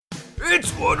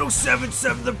It's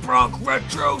 1077 The Bronx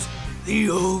Retros, the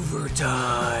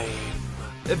overtime.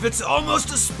 If it's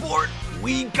almost a sport,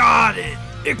 we got it.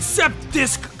 Except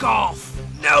disc golf.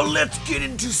 Now let's get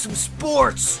into some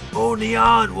sports. Only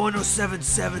on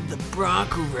 1077 The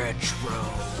Bronx Retro.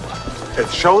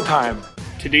 It's showtime.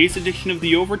 Today's edition of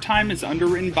The Overtime is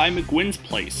underwritten by McGuinn's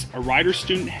Place, a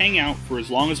rider-student hangout for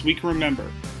as long as we can remember.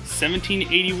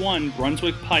 1781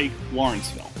 Brunswick Pike,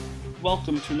 Lawrenceville.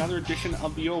 Welcome to another edition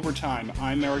of The Overtime.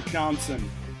 I'm Erik Johnson.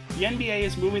 The NBA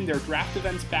is moving their draft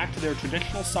events back to their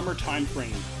traditional summer time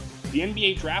frame. The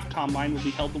NBA Draft Combine will be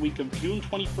held the week of June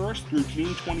 21st through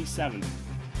June 27th.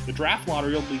 The Draft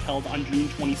Lottery will be held on June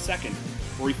 22nd,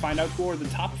 where we find out who are the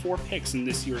top 4 picks in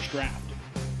this year's draft.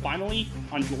 Finally,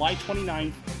 on July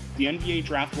 29th, the NBA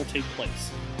Draft will take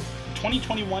place. The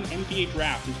 2021 NBA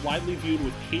Draft is widely viewed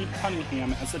with Cade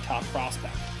Cunningham as the top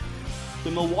prospect. The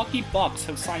Milwaukee Bucks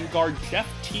have signed guard Jeff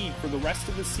Teague for the rest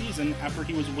of the season after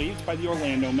he was waived by the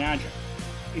Orlando Magic.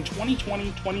 In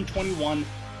 2020-2021,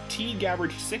 Teague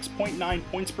averaged 6.9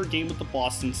 points per game with the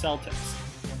Boston Celtics.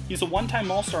 He's a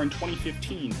one-time All-Star in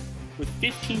 2015 with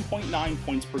 15.9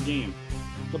 points per game.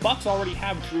 The Bucks already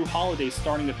have Jrue Holiday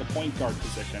starting at the point guard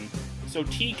position, so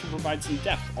Teague can provide some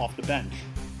depth off the bench.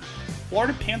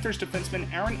 Florida Panthers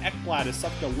defenseman Aaron Ekblad has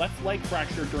suffered a left leg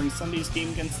fracture during Sunday's game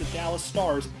against the Dallas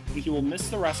Stars, and he will miss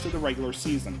the rest of the regular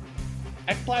season.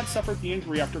 Ekblad suffered the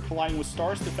injury after colliding with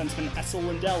Stars defenseman Esa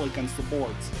Lindell against the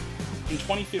boards. In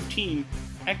 2015,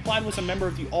 Ekblad was a member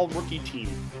of the All-Rookie team,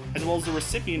 as well as the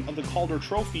recipient of the Calder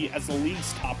Trophy as the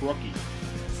league's top rookie.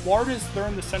 Florida is third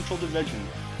in the Central Division,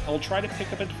 and will try to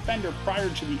pick up a defender prior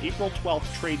to the April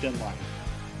 12th trade deadline.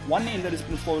 One name that has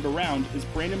been floated around is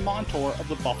Brandon Montour of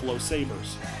the Buffalo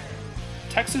Sabres.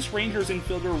 Texas Rangers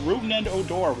infielder Rougned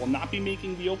Odor will not be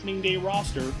making the opening day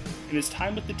roster, and his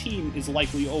time with the team is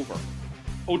likely over.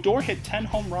 Odor hit 10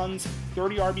 home runs,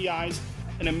 30 RBIs,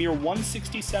 and a mere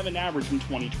 167 average in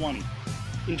 2020.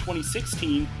 In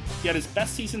 2016, he had his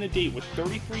best season to date with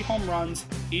 33 home runs,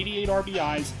 88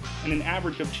 RBIs, and an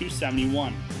average of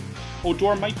 271.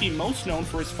 Odor might be most known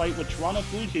for his fight with Toronto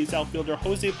Blue Jays outfielder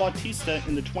Jose Bautista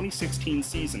in the 2016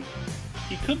 season.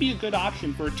 He could be a good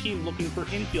option for a team looking for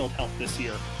infield help this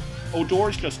year.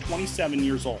 Odor is just 27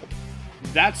 years old.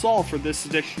 That's all for this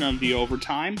edition of The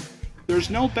Overtime. There's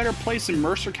no better place in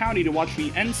Mercer County to watch the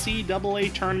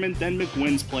NCAA tournament than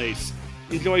McGuinn's Place.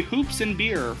 Enjoy hoops and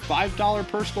beer. $5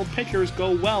 personal pitchers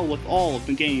go well with all of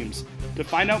the games. To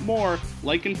find out more,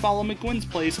 like and follow McGuinn's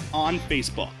Place on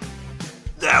Facebook.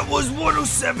 That was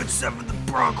 1077 The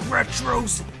Bronx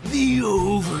Retros, the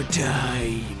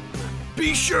overtime.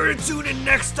 Be sure to tune in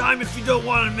next time if you don't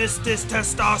want to miss this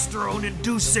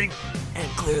testosterone-inducing and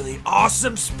clearly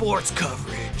awesome sports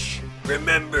coverage.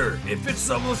 Remember, if it's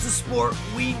almost a sport,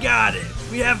 we got it.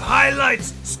 We have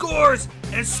highlights, scores,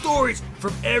 and stories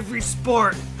from every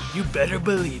sport. You better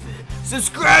believe it.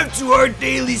 Subscribe to our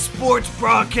daily sports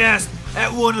broadcast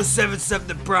at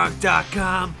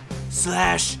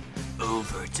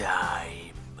 1077thebronx.com/overtime.